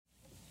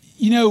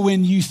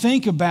when you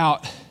think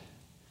about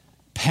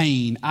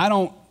pain, I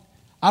don't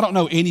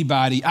know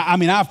anybody. I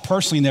mean, I've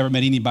personally never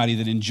met anybody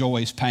that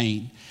enjoys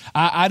pain.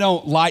 I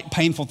don't like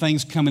painful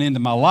things coming into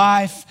my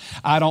life.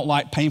 I don't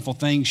like painful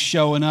things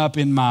showing up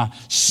in my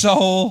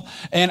soul.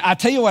 And I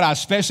tell you what I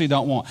especially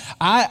don't want.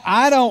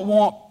 I don't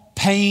want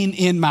pain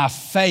in my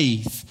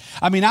faith.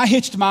 I mean, I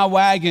hitched my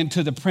wagon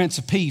to the Prince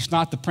of Peace,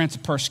 not the Prince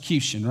of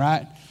Persecution,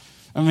 right?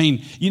 I mean,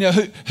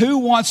 who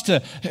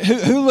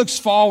looks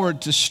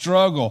forward to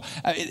struggle?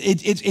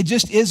 It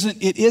just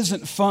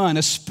isn't fun,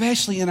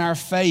 especially in our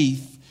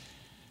faith.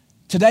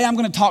 Today I'm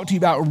going to talk to you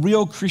about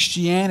real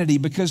Christianity,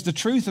 because the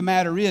truth of the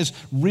matter is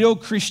real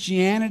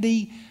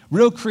Christianity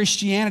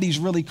is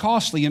really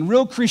costly. And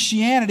real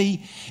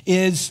Christianity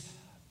is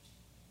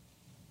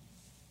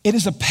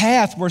a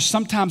path where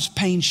sometimes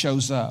pain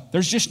shows up.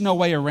 There's just no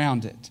way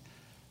around it.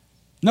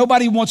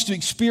 Nobody wants to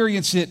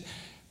experience it,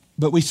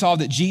 but we saw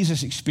that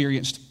Jesus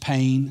experienced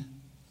pain.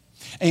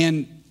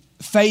 And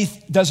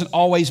faith doesn't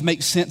always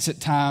make sense at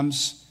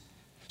times.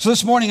 So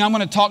this morning, I'm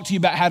going to talk to you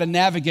about how to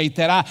navigate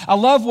that. I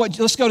love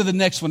let's go to the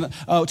next one.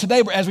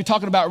 Today, as we're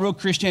talking about real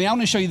Christianity, I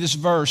want to show you this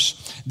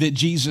verse that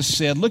Jesus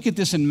said. Look at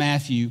this in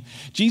Matthew.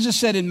 Jesus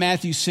said in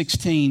Matthew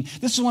 16,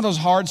 this is one of those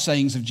hard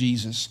sayings of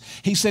Jesus.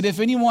 He said, if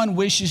anyone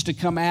wishes to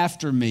come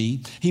after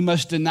me, he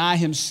must deny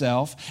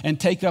himself and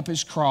take up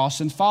his cross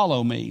and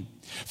follow me.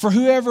 For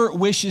whoever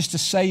wishes to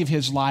save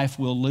his life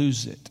will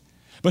lose it.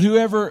 But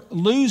whoever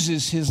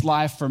loses his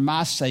life for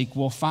my sake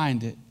will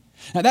find it.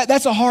 Now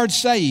that's a hard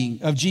saying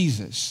of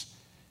Jesus.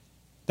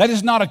 That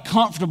is not a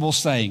comfortable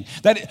saying.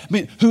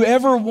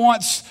 Whoever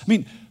wants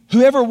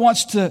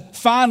to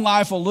find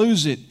life will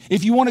lose it.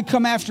 If you want to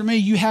come after me,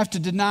 you have to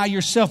deny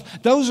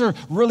yourself. Those are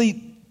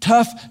really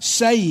tough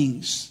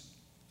sayings.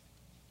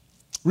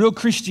 Real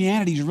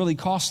Christianity is really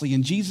costly,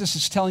 and Jesus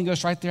is telling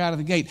us right there out of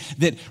the gate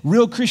that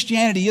real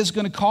Christianity is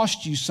going to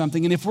cost you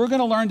something. And if we're going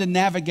to learn to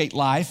navigate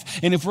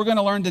life, and if we're going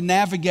to learn to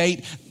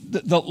navigate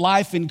the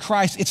life in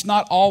Christ, it's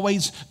not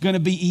always going to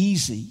be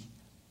easy.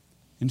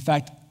 In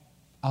fact,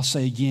 I'll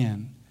say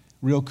again,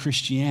 real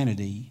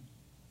Christianity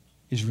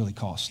is really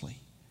costly.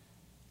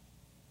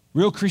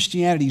 Real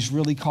Christianity is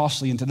really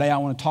costly, and today I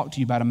want to talk to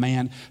you about a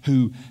man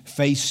who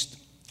faced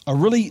a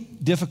really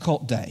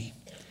difficult day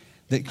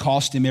that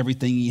cost him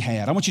everything he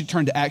had. I want you to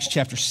turn to Acts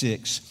chapter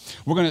 6.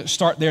 We're going to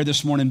start there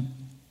this morning,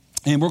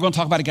 and we're going to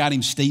talk about a guy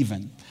named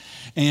Stephen.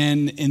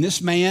 And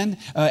this man,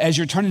 as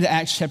you're turning to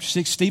Acts chapter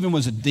 6, Stephen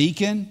was a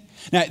deacon.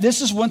 Now,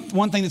 this is one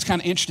thing that's kind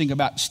of interesting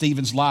about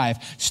Stephen's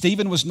life.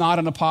 Stephen was not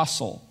an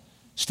apostle.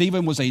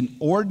 Stephen was an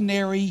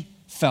ordinary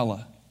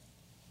fella.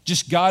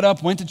 Just got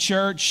up, went to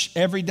church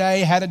every day,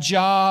 had a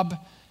job,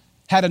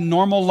 had a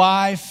normal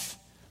life,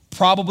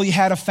 probably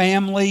had a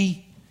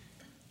family,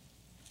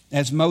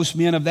 as most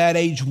men of that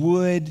age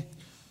would.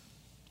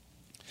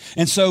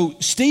 And so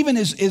Stephen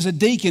is a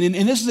deacon.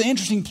 And this is an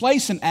interesting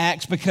place in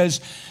Acts, because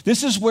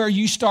this is where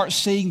you start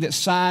seeing that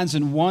signs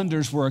and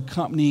wonders were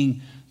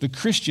accompanying the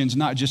Christians,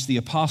 not just the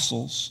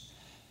apostles.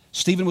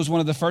 Stephen was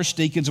one of the first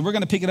deacons. And we're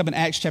going to pick it up in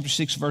Acts chapter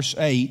 6, verse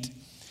 8.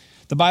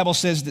 The Bible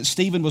says that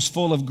Stephen was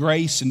full of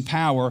grace and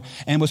power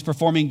and was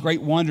performing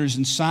great wonders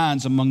and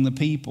signs among the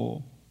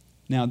people.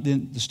 Now,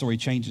 then the story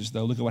changes,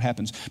 though. Look at what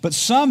happens. But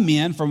some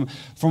men from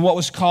what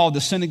was called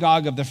the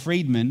synagogue of the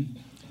freedmen,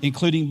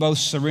 including both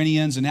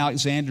Cyrenians and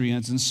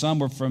Alexandrians, and some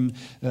were from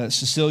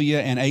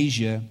Cilicia and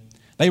Asia,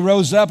 they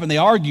rose up and they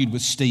argued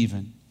with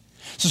Stephen.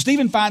 So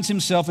Stephen finds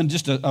himself in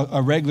just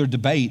a regular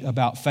debate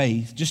about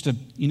faith.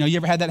 You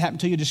ever had that happen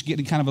to you? Just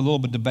getting kind of a little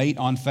bit of debate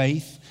on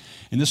faith.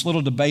 And this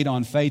little debate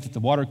on faith at the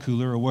water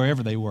cooler or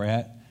wherever they were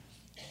at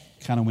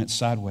kind of went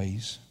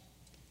sideways.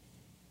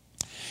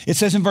 It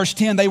says in verse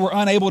 10, they were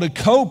unable to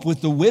cope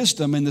with the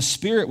wisdom and the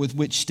spirit with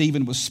which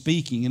Stephen was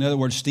speaking. In other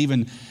words,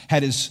 Stephen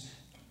had his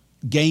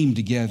game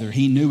together.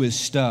 He knew his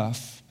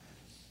stuff.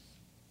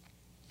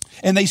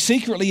 And they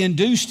secretly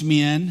induced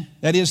men,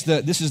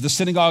 this is the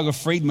synagogue of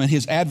freedmen,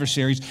 his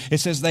adversaries. It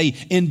says they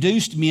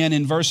induced men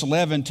in verse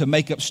 11 to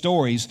make up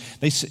stories.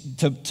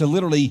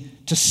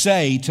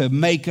 To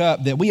make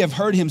up that we have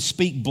heard him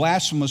speak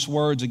blasphemous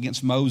words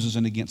against Moses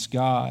and against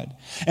God.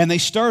 And they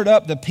stirred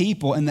up the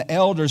people and the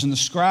elders and the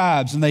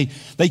scribes, and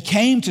they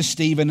came to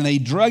Stephen and they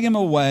drug him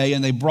away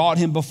and they brought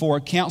him before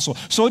a council.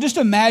 So just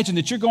imagine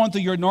that you're going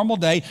through your normal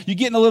day, you're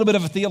getting a little bit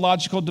of a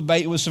theological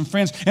debate with some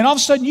friends, and all of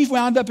a sudden you've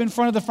wound up in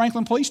front of the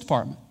Franklin Police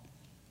Department.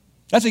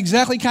 That's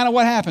exactly kind of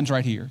what happens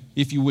right here,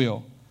 if you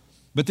will.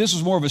 But this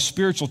was more of a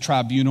spiritual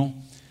tribunal,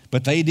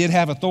 but they did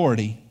have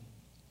authority.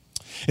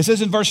 It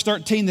says in verse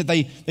 13 that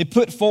they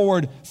put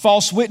forward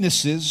false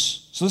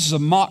witnesses. So this is a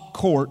mock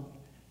court.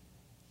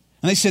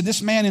 And they said,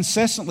 this man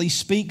incessantly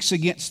speaks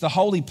against the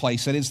holy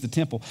place, that is the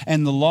temple,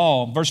 and the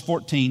law. Verse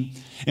 14,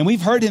 and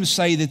we've heard him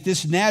say that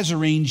this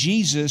Nazarene,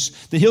 Jesus,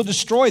 that he'll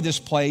destroy this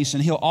place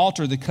and he'll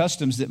alter the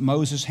customs that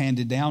Moses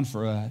handed down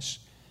for us.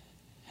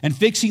 And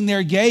fixing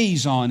their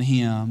gaze on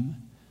him,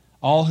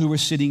 all who were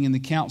sitting in the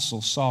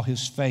council saw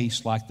his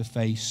face like the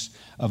face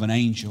of an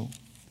angel.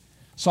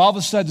 So all of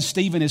a sudden,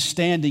 Stephen is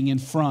standing in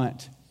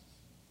front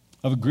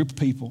of a group of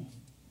people.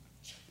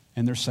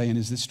 And they're saying,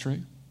 is this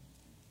true?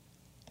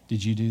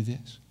 Did you do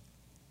this?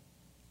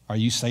 Are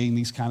you saying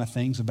these kind of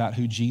things about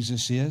who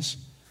Jesus is?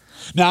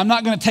 Now, I'm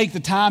not going to take the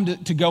time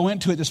to go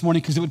into it this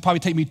morning because it would probably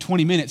take me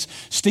 20 minutes.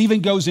 Stephen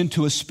goes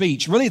into a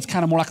speech. Really, it's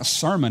kind of more like a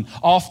sermon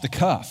off the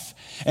cuff.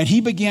 And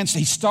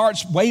he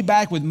starts way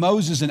back with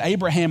Moses and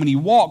Abraham, and he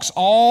walks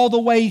all the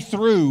way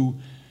through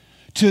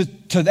to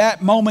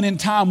that moment in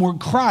time where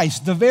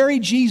Christ, the very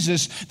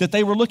Jesus that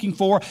they were looking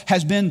for,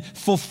 has been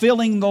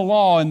fulfilling the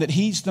law and that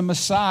he's the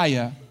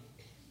Messiah.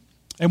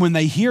 And when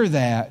they hear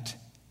that,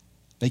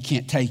 they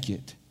can't take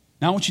it.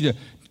 Now, I want you to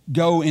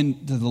go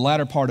into the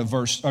latter part of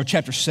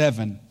chapter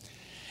 7.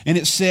 And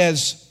it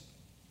says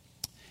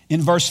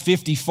in verse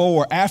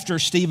 54, after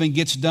Stephen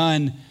gets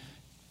done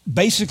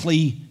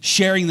basically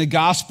sharing the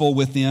gospel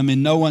with them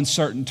in no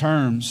uncertain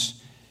terms,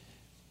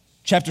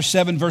 chapter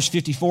 7, verse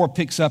 54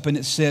 picks up and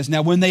it says,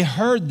 now when they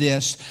heard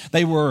this,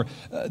 they were,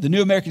 the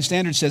New American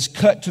Standard says,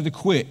 cut to the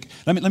quick.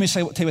 Let me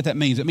tell you what that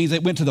means. It means they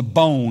went to the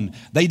bone.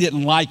 They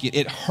didn't like it.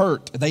 It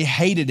hurt. They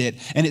hated it.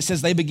 And it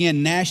says they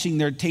began gnashing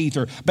their teeth,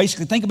 or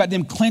basically think about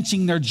them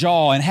clenching their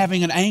jaw and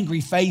having an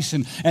angry face.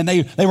 And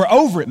they were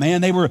over it,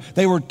 man. They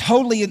were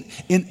totally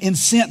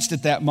incensed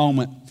at that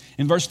moment.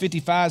 And verse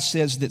 55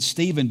 says that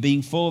Stephen,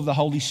 being full of the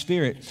Holy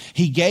Spirit,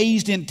 he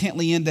gazed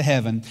intently into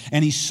heaven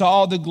and he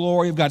saw the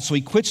glory of God. So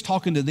he quits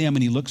talking to them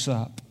and he looks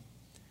up.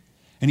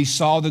 And he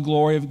saw the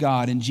glory of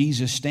God and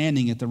Jesus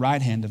standing at the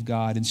right hand of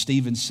God. And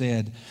Stephen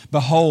said,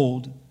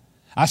 behold,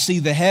 I see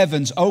the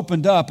heavens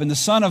opened up and the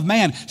Son of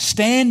Man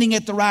standing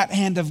at the right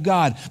hand of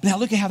God. Now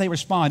look at how they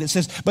respond. It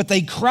says, but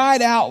they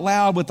cried out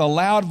loud with a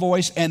loud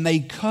voice and they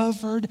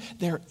covered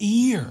their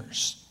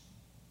ears.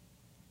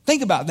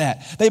 Think about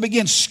that. They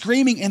began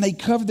screaming and they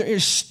covered their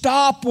ears.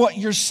 Stop what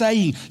you're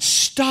saying.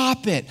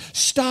 Stop it.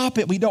 Stop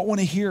it. We don't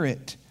want to hear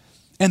it.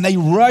 And they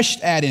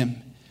rushed at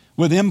him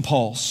with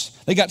impulse.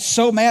 They got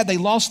so mad they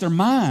lost their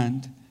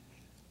mind.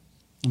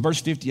 And verse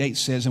 58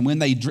 says, and when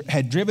they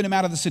had driven him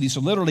out of the city,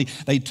 so literally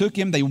they took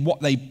him,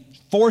 they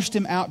forced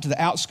him out to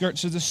the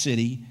outskirts of the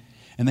city,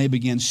 and they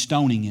began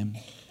stoning him,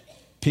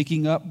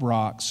 picking up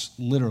rocks,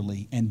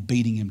 literally, and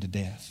beating him to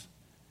death.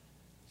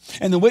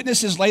 And the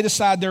witnesses laid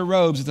aside their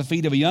robes at the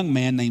feet of a young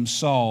man named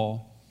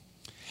Saul.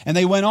 And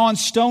they went on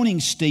stoning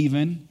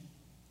Stephen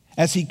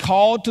as he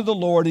called to the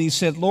Lord, and he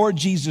said, Lord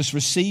Jesus,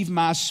 receive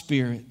my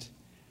spirit.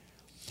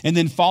 And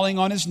then falling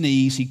on his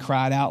knees, he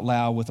cried out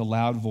loud with a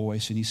loud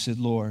voice, and he said,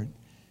 Lord,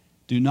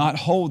 do not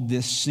hold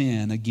this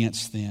sin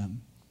against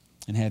them.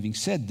 And having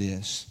said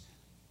this,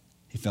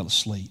 he fell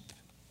asleep.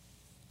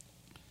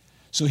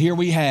 So here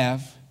we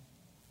have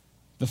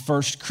the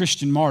first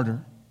Christian martyr.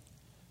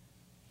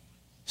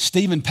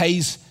 Stephen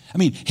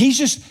he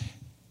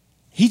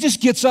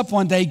just gets up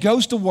one day,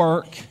 goes to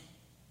work,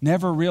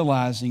 never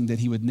realizing that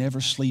he would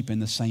never sleep in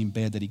the same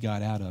bed that he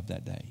got out of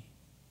that day.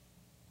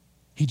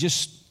 He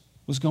just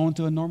was going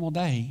through a normal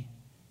day.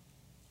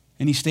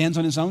 And he stands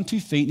on his own 2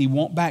 feet and he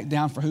won't back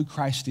down for who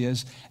Christ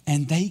is,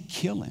 and they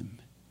kill him.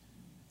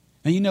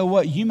 And you know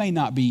what? You may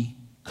not be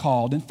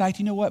called. In fact,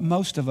 you know what?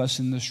 Most of us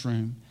in this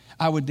room,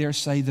 I would dare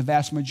say the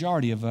vast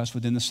majority of us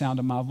within the sound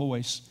of my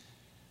voice,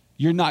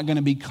 you're not going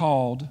to be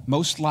called,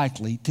 most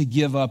likely, to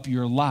give up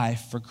your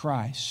life for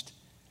Christ.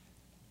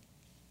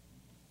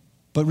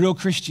 But real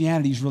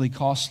Christianity is really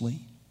costly.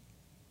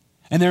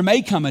 And there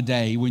may come a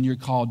day when you're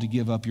called to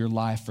give up your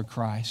life for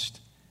Christ.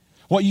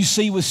 What you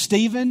see with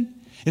Stephen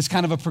is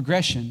kind of a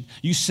progression.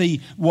 You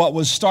see what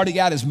was starting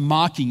out as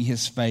mocking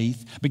his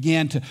faith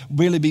began to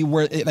really be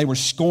where they were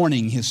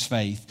scorning his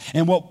faith.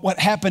 And what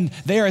happened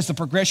there as the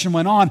progression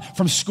went on,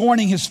 from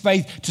scorning his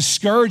faith to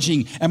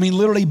scourging,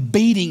 literally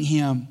beating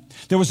him.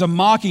 There was a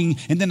mocking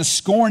and then a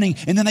scorning,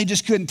 and then they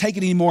just couldn't take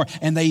it anymore,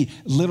 and they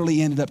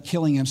literally ended up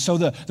killing him. So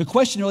the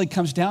question really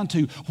comes down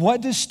to,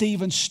 what does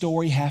Stephen's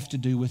story have to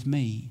do with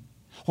me?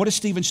 What does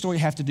Stephen's story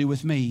have to do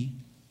with me?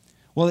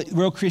 Well,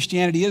 real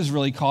Christianity is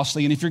really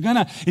costly, and if you're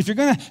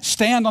gonna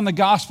stand on the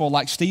gospel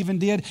like Stephen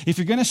did, if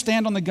you're gonna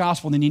stand on the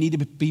gospel, then you need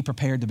to be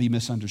prepared to be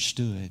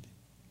misunderstood,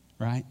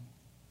 right?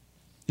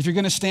 If you're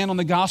going to stand on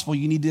the gospel,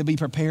 you need to be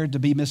prepared to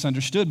be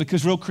misunderstood,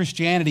 because real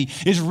Christianity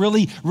is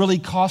really, really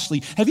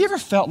costly. Have you ever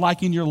felt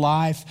like in your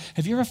life,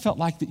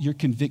 that your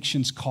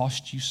convictions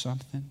cost you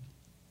something?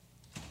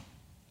 Do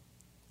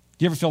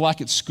you ever feel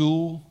like at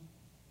school,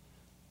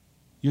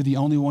 you're the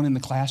only one in the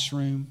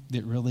classroom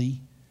that really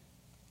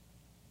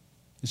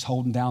is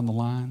holding down the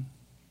line?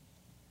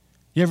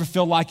 You ever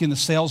feel like in the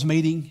sales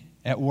meeting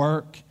at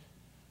work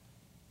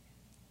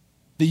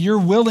that your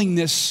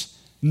willingness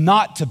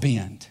not to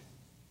bend,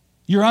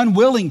 you're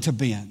unwilling to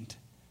bend?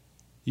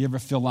 You ever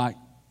feel like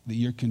that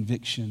your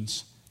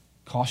convictions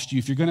cost you?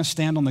 If you're going to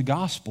stand on the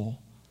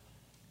gospel,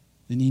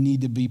 then you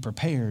need to be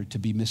prepared to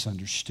be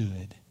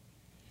misunderstood.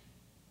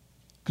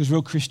 Because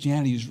real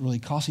Christianity is really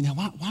costly. Now,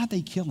 why'd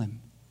they kill him?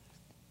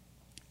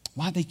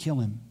 Why'd they kill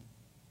him?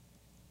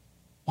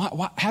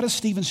 How does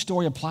Stephen's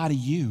story apply to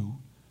you?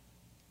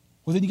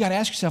 Well, then you got to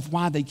ask yourself,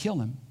 why'd they kill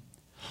him?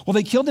 Well,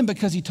 they killed him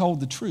because he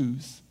told the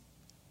truth.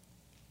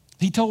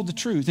 He told the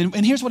truth.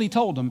 And here's what he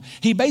told them.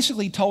 He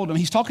basically told them,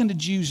 he's talking to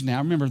Jews now.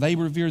 Remember, they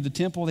revered the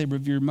temple, they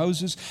revered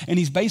Moses, and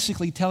he's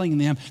basically telling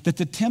them that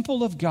the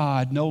temple of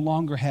God no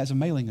longer has a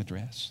mailing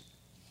address.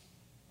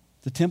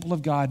 The temple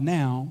of God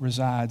now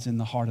resides in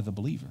the heart of the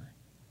believer.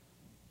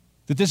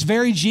 That this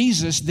very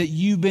Jesus that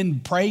you've been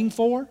praying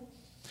for,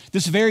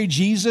 this very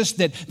Jesus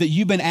that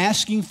you've been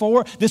asking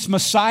for, this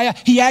Messiah,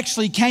 he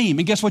actually came.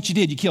 And guess what you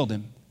did? You killed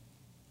him.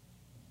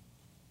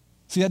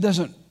 See, that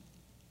doesn't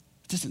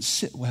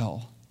sit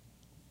well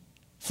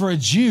for a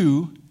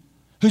Jew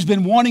who's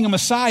been wanting a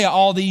Messiah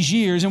all these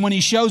years, and when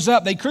he shows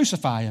up, they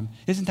crucify him.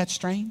 Isn't that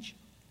strange?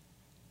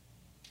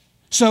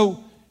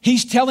 So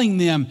he's telling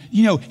them,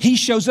 he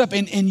shows up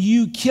and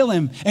you kill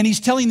him. And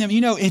he's telling them,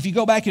 if you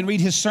go back and read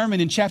his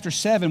sermon in chapter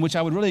 7, which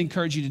I would really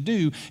encourage you to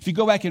do, if you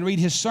go back and read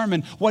his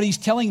sermon, what he's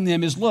telling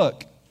them is,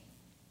 look,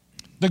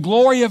 the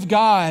glory of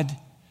God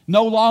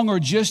no longer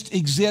just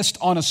exists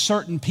on a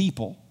certain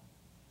people.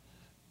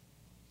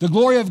 The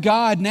glory of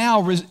God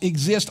now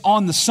exists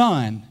on the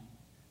Son.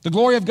 The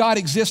glory of God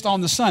exists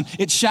on the Son.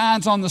 It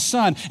shines on the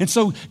Son. And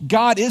so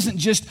God isn't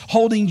just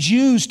holding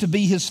Jews to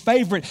be his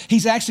favorite.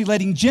 He's actually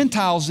letting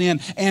Gentiles in,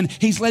 and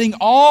he's letting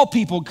all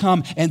people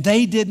come, and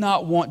they did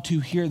not want to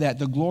hear that.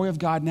 The glory of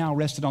God now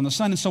rested on the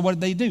Son. And so what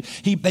did they do?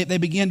 They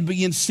begin to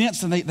be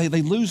incensed, and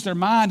they lose their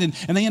mind,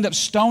 and they end up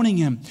stoning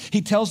him.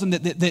 He tells them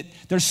that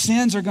their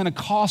sins are going to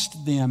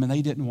cost them, and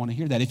they didn't want to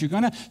hear that. If you're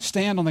going to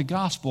stand on the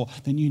gospel,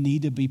 then you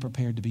need to be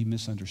prepared to be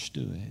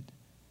misunderstood.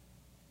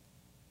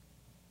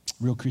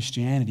 Real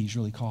Christianity is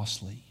really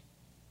costly.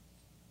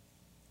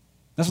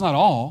 That's not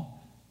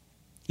all.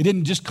 It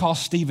didn't just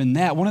cost Stephen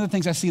that. One of the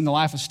things I see in the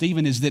life of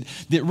Stephen is that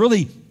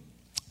really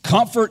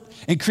comfort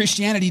and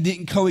Christianity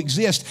didn't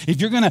coexist. If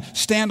you're going to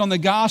stand on the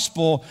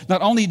gospel,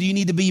 not only do you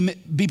need to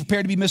be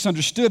prepared to be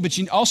misunderstood, but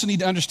you also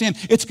need to understand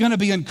it's going to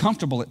be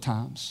uncomfortable at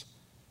times.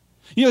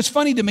 It's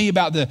funny to me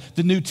about the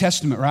New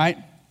Testament, right?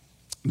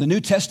 The New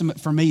Testament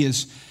for me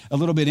is a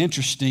little bit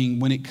interesting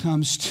when it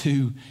comes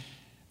to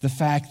the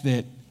fact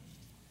that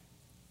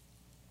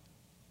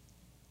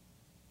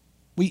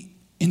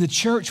in the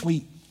church,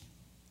 we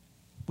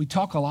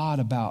talk a lot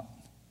about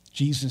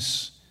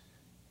Jesus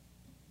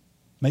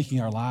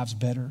making our lives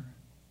better.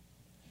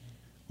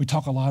 We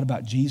talk a lot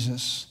about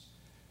Jesus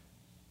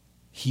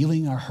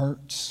healing our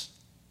hurts,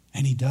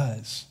 and he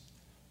does.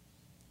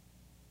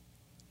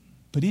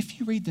 But if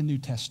you read the New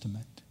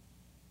Testament,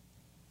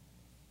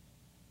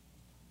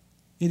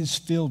 it is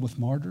filled with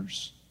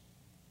martyrs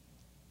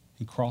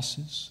and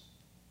crosses,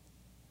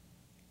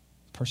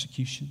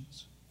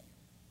 persecutions,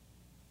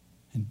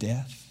 and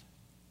death.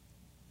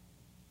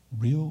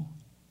 Real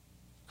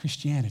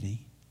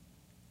Christianity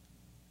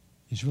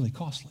is really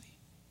costly.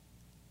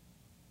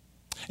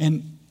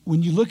 And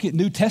when you look at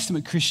New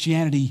Testament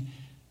Christianity,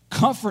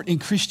 comfort and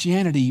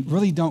Christianity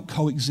really don't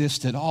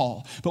coexist at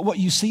all. But what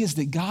you see is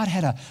that God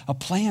had a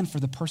plan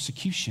for the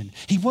persecution.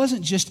 He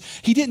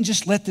didn't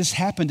just let this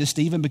happen to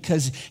Stephen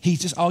because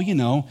he's just,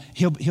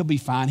 he'll be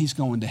fine. He's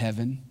going to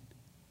heaven.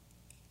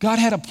 God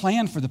had a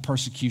plan for the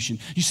persecution.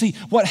 You see,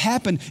 what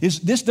happened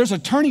is there's a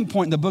turning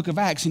point in the book of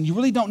Acts, and you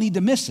really don't need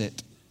to miss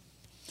it.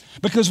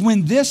 Because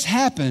when this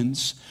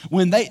happens,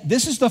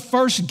 this is the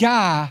first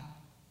guy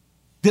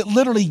that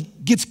literally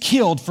gets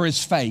killed for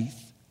his faith.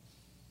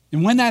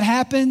 And when that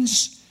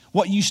happens,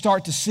 what you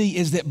start to see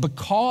is that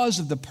because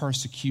of the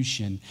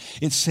persecution,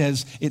 it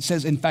says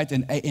in fact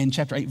in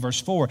chapter 8,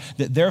 verse 4,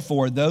 that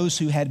therefore those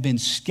who had been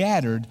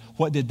scattered,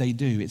 what did they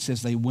do? It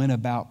says they went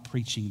about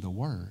preaching the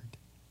word.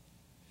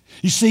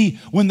 You see,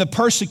 when the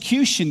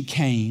persecution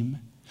came,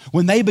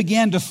 when they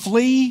began to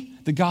flee,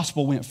 the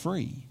gospel went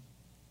free.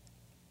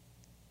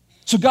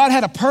 So God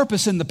had a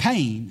purpose in the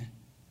pain.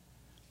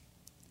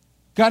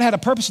 God had a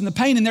purpose in the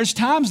pain, and there's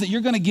times that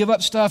you're going to give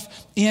up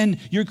stuff in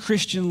your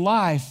Christian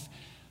life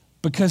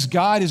because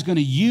God is going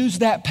to use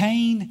that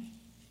pain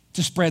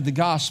to spread the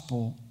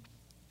gospel,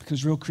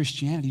 because real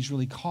Christianity is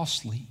really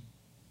costly.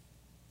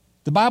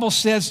 The Bible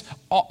says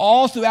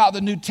all throughout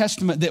the New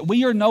Testament that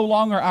we are no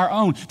longer our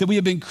own, that we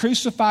have been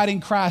crucified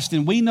in Christ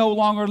and we no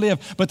longer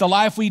live. But the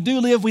life we do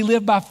live, we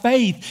live by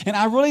faith. And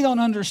I really don't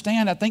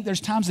understand. I think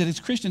there's times that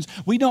as Christians,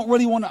 we don't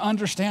really want to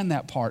understand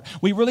that part.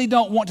 We really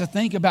don't want to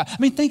think about,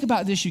 think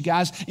about this, you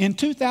guys. In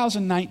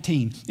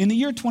 2019, in the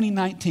year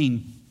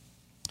 2019,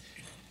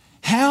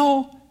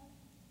 how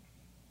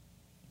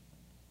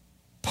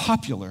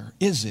popular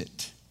is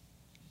it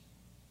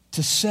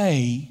to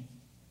say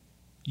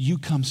you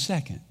come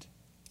second?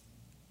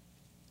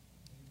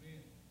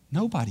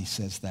 Nobody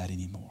says that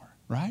anymore,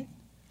 right?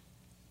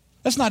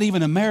 That's not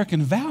even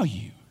American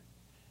value.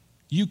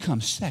 You come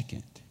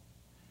second.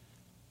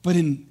 But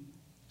in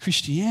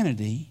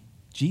Christianity,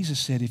 Jesus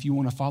said, if you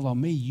want to follow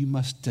me, you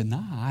must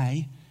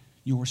deny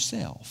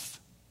yourself.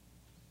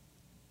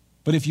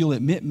 But if you'll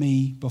admit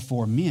me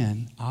before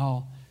men,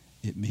 I'll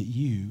admit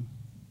you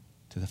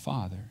to the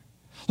Father.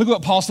 Look at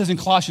what Paul says in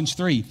Colossians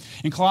 3.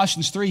 In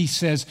Colossians 3, he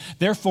says,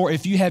 therefore,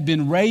 if you have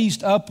been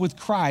raised up with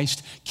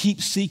Christ,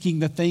 keep seeking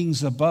the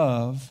things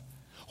above,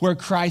 where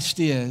Christ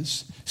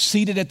is,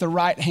 seated at the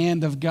right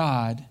hand of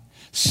God.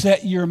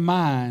 Set your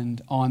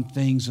mind on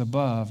things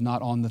above,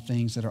 not on the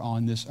things that are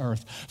on this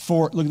earth.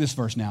 For, look at this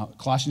verse now,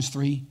 Colossians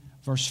 3,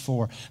 verse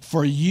 4.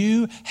 For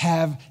you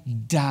have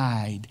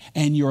died,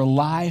 and your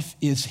life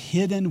is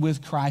hidden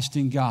with Christ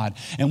in God.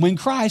 And when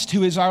Christ,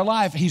 who is our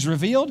life, he's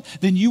revealed,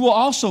 then you will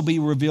also be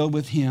revealed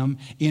with him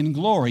in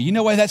glory. You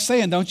know what that's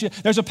saying, don't you?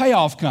 There's a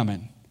payoff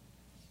coming.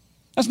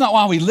 That's not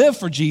why we live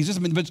for Jesus,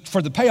 but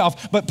for the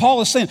payoff. But Paul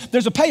is saying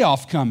there's a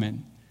payoff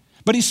coming.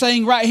 But he's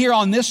saying right here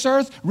on this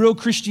earth, real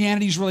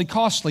Christianity is really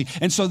costly.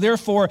 And so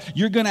therefore,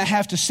 you're going to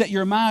have to set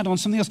your mind on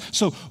something else.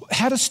 So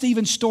how does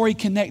Stephen's story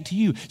connect to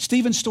you?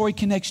 Stephen's story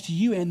connects to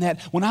you in that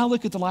when I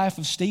look at the life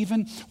of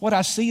Stephen, what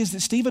I see is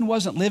that Stephen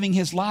wasn't living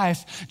his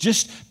life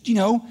just,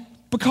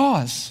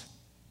 because.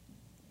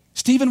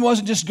 Stephen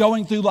wasn't just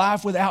going through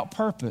life without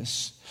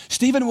purpose.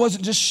 Stephen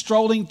wasn't just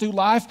strolling through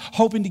life,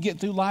 hoping to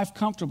get through life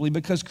comfortably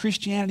because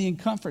Christianity and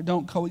comfort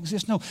don't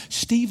coexist. No,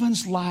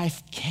 Stephen's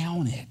life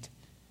counted.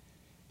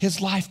 His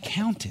life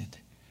counted.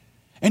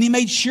 And he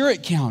made sure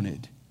it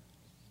counted.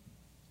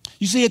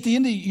 You see, at the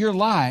end of your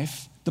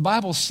life, the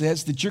Bible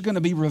says that you're going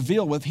to be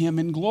revealed with him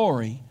in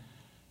glory.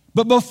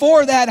 But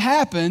before that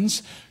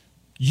happens,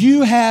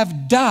 you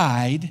have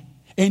died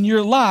and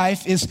your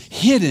life is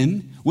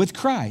hidden with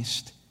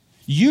Christ.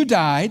 You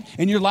died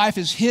and your life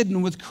is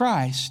hidden with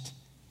Christ.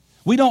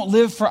 We don't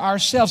live for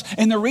ourselves.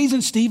 And the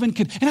reason Stephen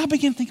could, and I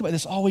began to think about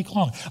this all week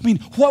long. I mean,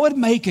 what would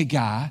make a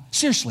guy,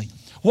 seriously,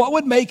 what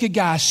would make a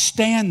guy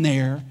stand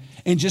there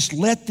and just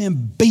let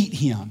them beat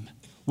him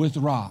with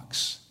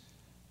rocks?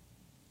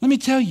 Let me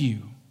tell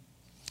you,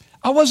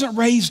 I wasn't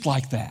raised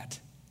like that.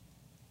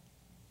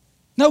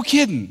 No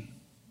kidding.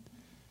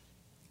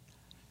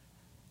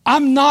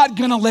 I'm not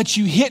going to let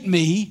you hit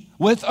me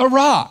with a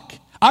rock.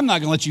 I'm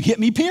not going to let you hit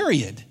me,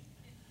 period.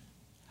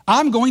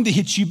 I'm going to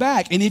hit you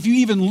back. And if you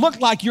even look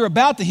like you're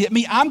about to hit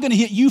me, I'm going to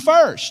hit you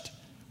first.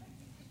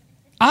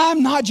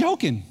 I'm not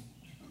joking.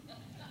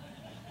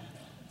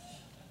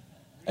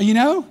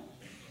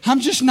 I'm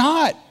just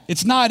not.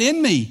 It's not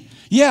in me.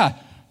 Yeah,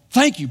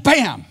 thank you.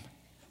 Bam.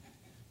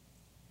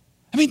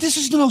 I mean, this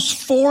is the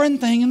most foreign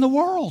thing in the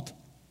world.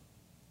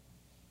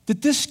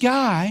 That this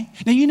guy,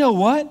 now you know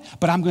what?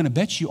 But I'm going to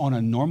bet you on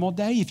a normal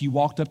day, if you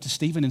walked up to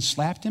Stephen and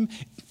slapped him,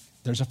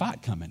 there's a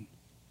fight coming.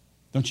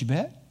 Don't you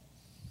bet?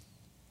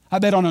 I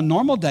bet on a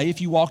normal day,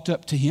 if you walked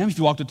up to him, if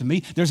you walked up to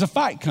me, there's a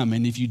fight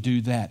coming if you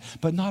do that.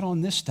 But not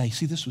on this day.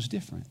 See, this was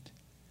different.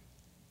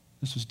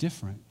 This was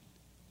different.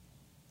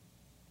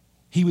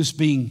 He was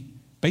being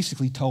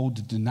basically told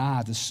to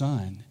deny the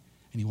Son,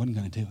 and he wasn't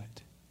going to do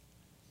it.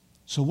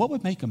 So what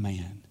would make a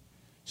man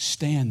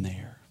stand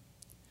there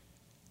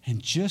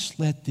and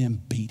just let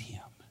them beat him?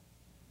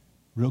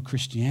 Real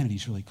Christianity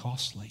is really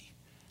costly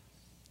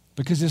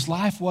because his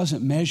life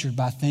wasn't measured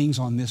by things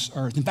on this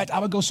earth. In fact, I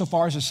would go so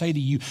far as to say to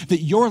you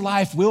that your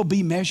life will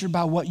be measured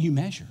by what you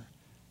measure.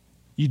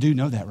 You do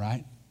know that,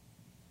 right?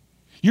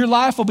 Your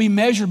life will be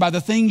measured by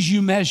the things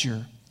you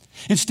measure.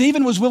 And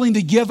Stephen was willing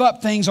to give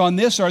up things on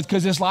this earth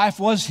because his life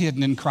was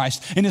hidden in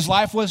Christ and his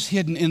life was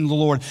hidden in the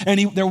Lord.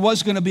 And there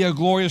was going to be a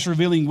glorious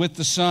revealing with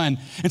the Son.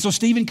 And so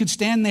Stephen could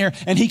stand there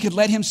and he could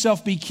let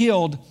himself be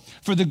killed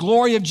for the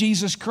glory of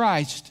Jesus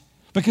Christ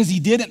because he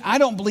didn't. I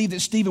don't believe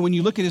that Stephen, when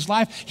you look at his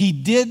life, he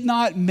did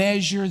not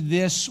measure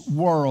this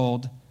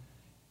world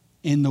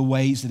in the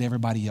ways that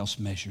everybody else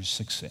measures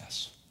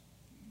success.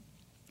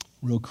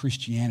 Real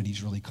Christianity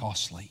is really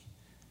costly.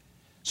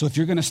 So if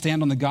you're going to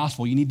stand on the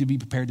gospel, you need to be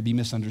prepared to be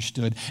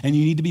misunderstood. And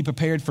you need to be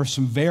prepared for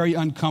some very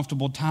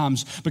uncomfortable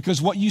times.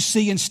 Because what you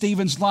see in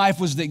Stephen's life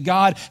was that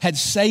God had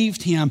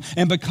saved him.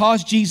 And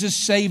because Jesus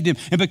saved him,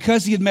 and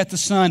because he had met the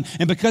Son,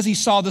 and because he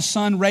saw the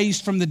Son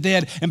raised from the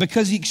dead, and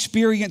because he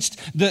experienced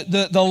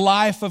the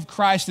life of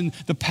Christ and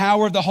the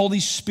power of the Holy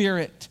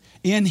Spirit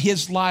in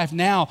his life,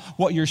 now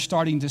what you're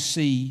starting to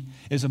see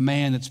is a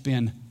man that's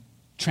been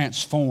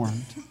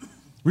transformed.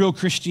 Real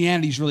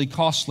Christianity is really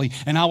costly.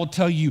 And I will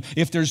tell you,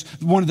 if there's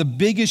one of the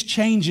biggest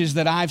changes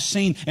that I've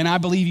seen, and I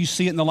believe you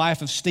see it in the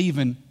life of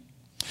Stephen,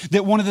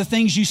 that one of the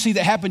things you see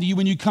that happen to you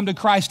when you come to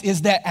Christ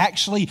is that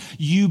actually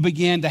you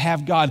begin to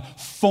have God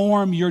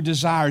form your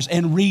desires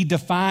and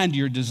redefine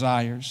your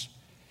desires.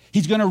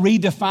 He's going to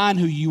redefine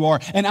who you are.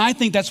 And I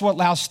think that's what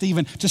allows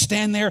Stephen to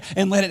stand there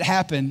and let it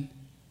happen.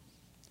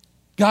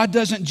 God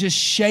doesn't just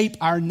shape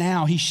our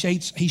now, he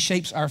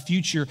shapes our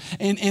future.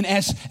 And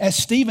as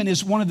Stephen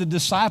is one of the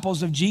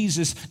disciples of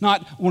Jesus,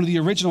 not one of the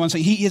original ones,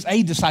 he is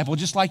a disciple,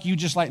 just like you,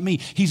 just like me.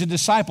 He's a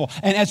disciple.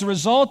 And as a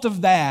result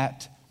of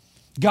that,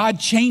 God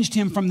changed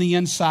him from the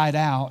inside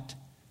out.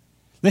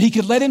 That he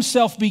could let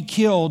himself be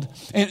killed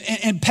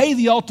and pay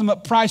the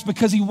ultimate price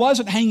because he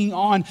wasn't hanging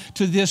on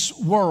to this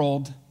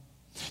world.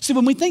 See,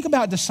 when we think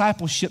about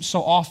discipleship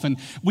so often,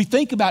 we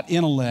think about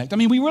intellect. I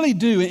mean, we really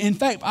do. In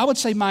fact, I would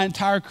say my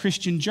entire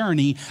Christian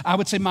journey,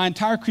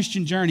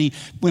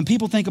 when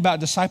people think about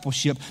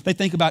discipleship, they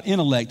think about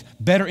intellect,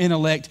 better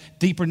intellect,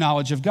 deeper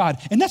knowledge of God.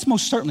 And that's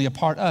most certainly a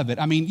part of it.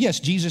 I mean, yes,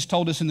 Jesus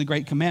told us in the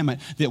Great Commandment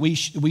that we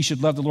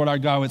should love the Lord our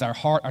God with our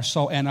heart, our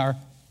soul, and our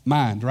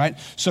mind, right?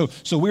 So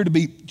we're to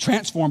be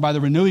transformed by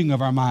the renewing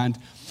of our mind.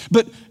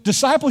 But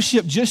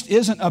discipleship just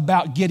isn't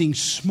about getting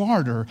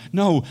smarter.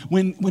 No,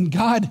 when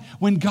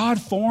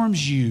God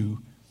forms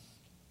you,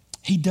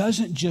 He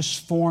doesn't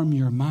just form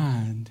your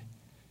mind.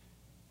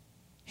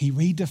 He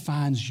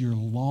redefines your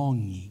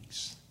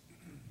longings.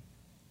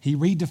 He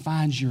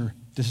redefines your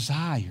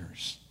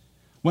desires.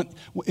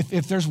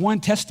 If there's one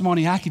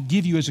testimony I could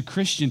give you as a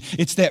Christian,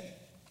 it's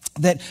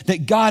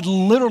that God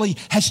literally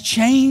has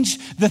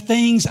changed the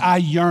things I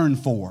yearn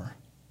for.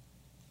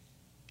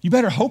 You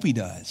better hope He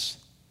does.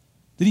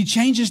 That He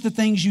changes the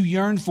things you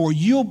yearn for.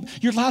 Your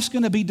life's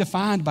going to be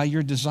defined by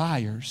your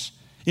desires.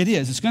 It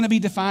is. It's going to be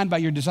defined by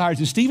your desires.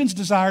 And Stephen's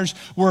desires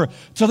were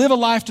to live a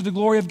life to the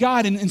glory of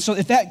God. And so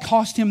if that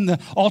cost him the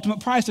ultimate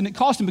price, then it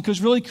cost him,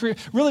 because really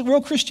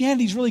real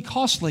Christianity is really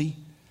costly.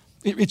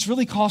 It's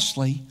really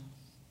costly.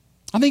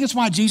 I think it's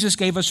why Jesus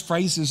gave us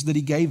phrases that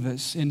He gave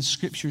us in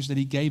scriptures that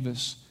He gave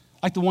us.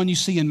 Like the one you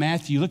see in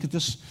Matthew. Look at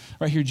this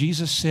right here.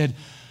 Jesus said,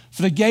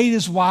 "For the gate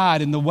is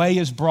wide and the way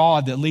is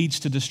broad that leads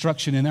to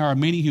destruction, and there are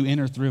many who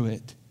enter through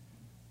it.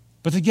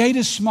 But the gate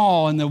is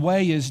small and the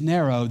way is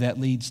narrow that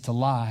leads to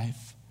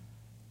life,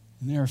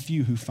 and there are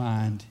few who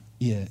find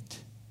it."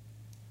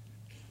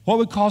 What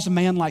would cause a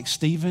man like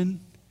Stephen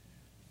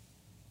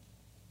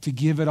to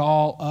give it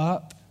all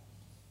up?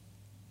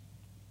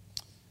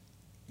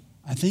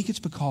 I think it's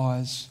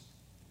because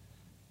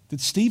that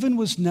Stephen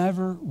was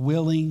never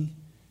willing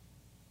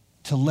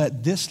to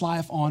let this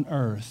life on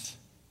earth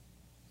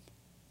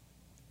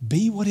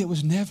be what it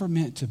was never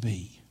meant to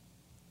be,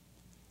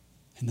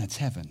 and that's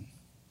heaven.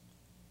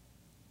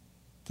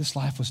 This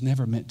life was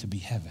never meant to be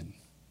heaven.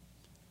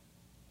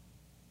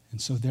 And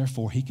so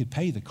therefore, he could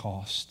pay the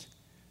cost.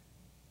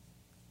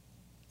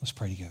 Let's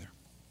pray together.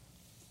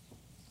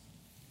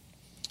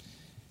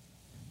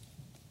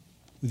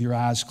 With your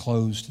eyes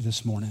closed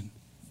this morning,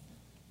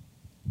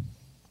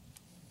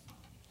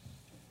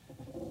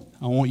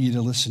 I want you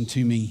to listen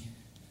to me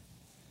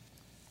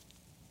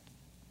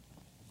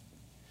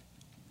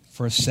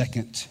for a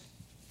second.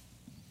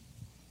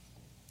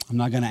 I'm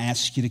not going to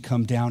ask you to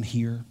come down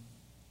here.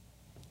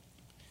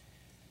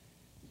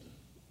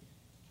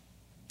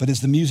 But as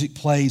the music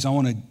plays, I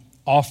want to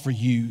offer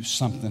you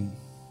something.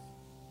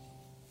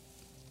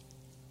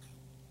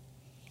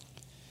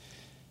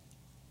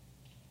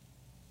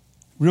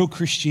 Real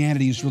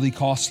Christianity is really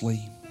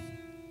costly.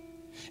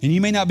 And you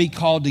may not be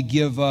called to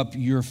give up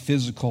your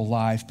physical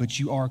life, but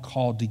you are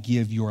called to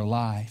give your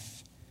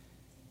life.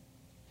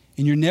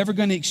 And you're never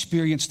going to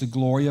experience the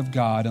glory of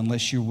God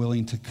unless you're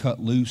willing to cut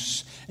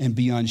loose and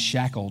be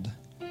unshackled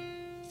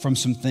from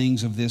some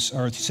things of this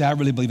earth. See, I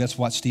really believe that's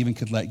what Stephen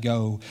could let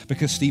go,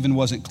 because Stephen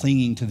wasn't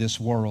clinging to this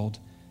world.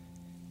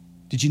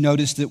 Did you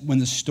notice that when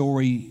the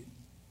story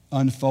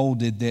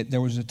unfolded, that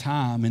there was a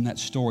time in that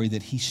story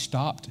that he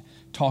stopped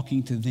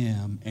talking to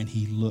them and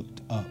he looked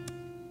up?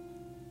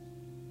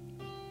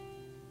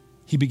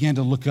 He began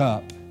to look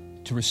up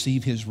to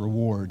receive his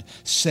reward.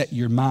 Set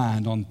your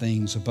mind on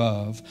things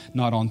above,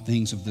 not on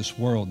things of this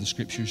world, the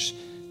scriptures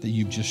that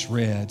you've just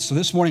read. So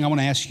this morning I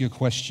want to ask you a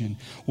question.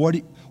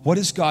 What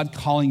is God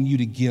calling you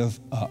to give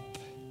up?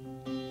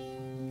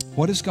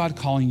 What is God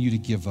calling you to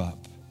give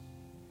up?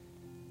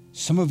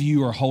 Some of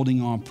you are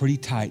holding on pretty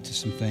tight to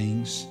some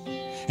things.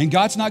 And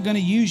God's not going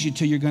to use you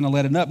till you're going to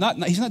let it up.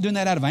 He's not doing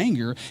that out of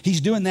anger. He's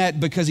doing that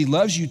because He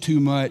loves you too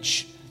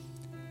much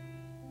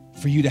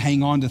for you to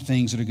hang on to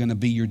things that are going to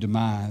be your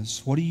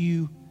demise. What are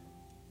you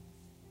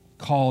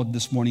called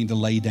this morning to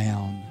lay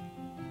down?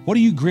 What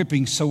are you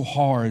gripping so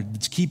hard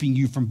that's keeping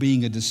you from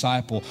being a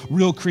disciple?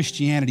 Real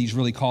Christianity is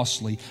really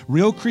costly.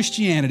 Real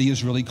Christianity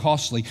is really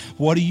costly.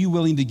 What are you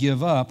willing to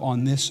give up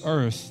on this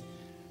earth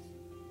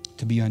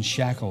to be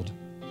unshackled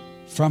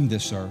from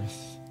this earth?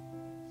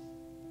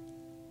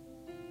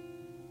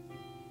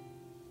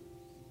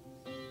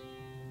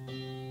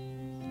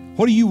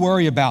 What do you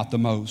worry about the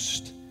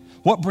most?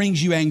 What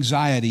brings you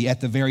anxiety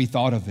at the very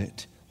thought of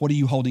it? What are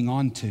you holding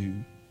on to?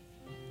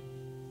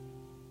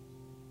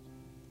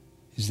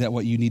 Is that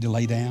what you need to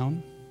lay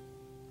down?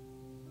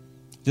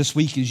 This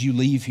week as you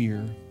leave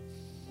here,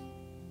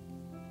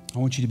 I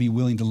want you to be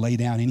willing to lay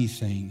down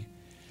anything,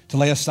 to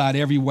lay aside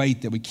every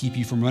weight that would keep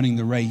you from running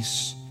the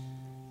race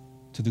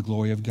to the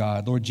glory of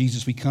God. Lord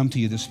Jesus, we come to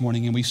you this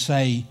morning and we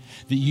say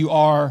that you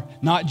are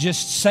not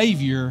just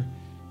Savior,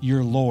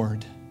 you're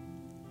Lord.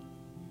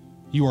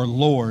 You are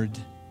Lord,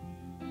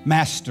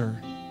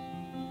 Master,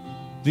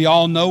 the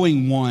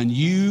all-knowing one.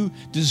 You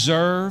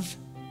deserve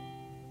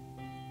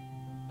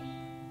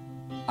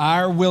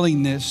our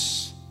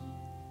willingness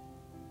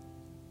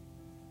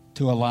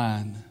to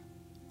align,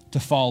 to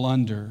fall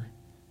under,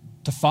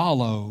 to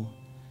follow,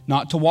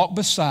 not to walk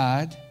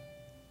beside,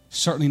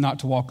 certainly not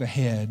to walk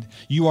ahead.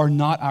 You are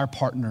not our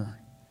partner.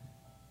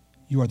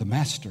 You are the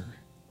Master.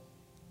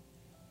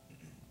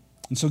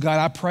 And so, God,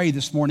 I pray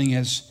this morning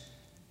as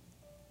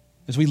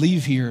we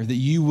leave here that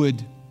you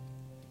would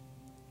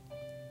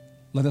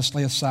let us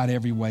lay aside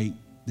every weight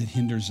that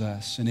hinders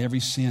us and every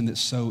sin that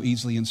so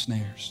easily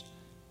ensnares,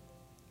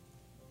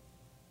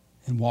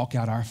 and walk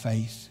out our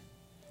faith.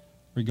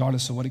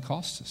 regardless of what it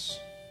costs us.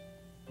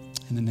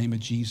 In the name of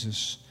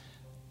Jesus,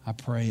 I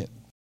pray it.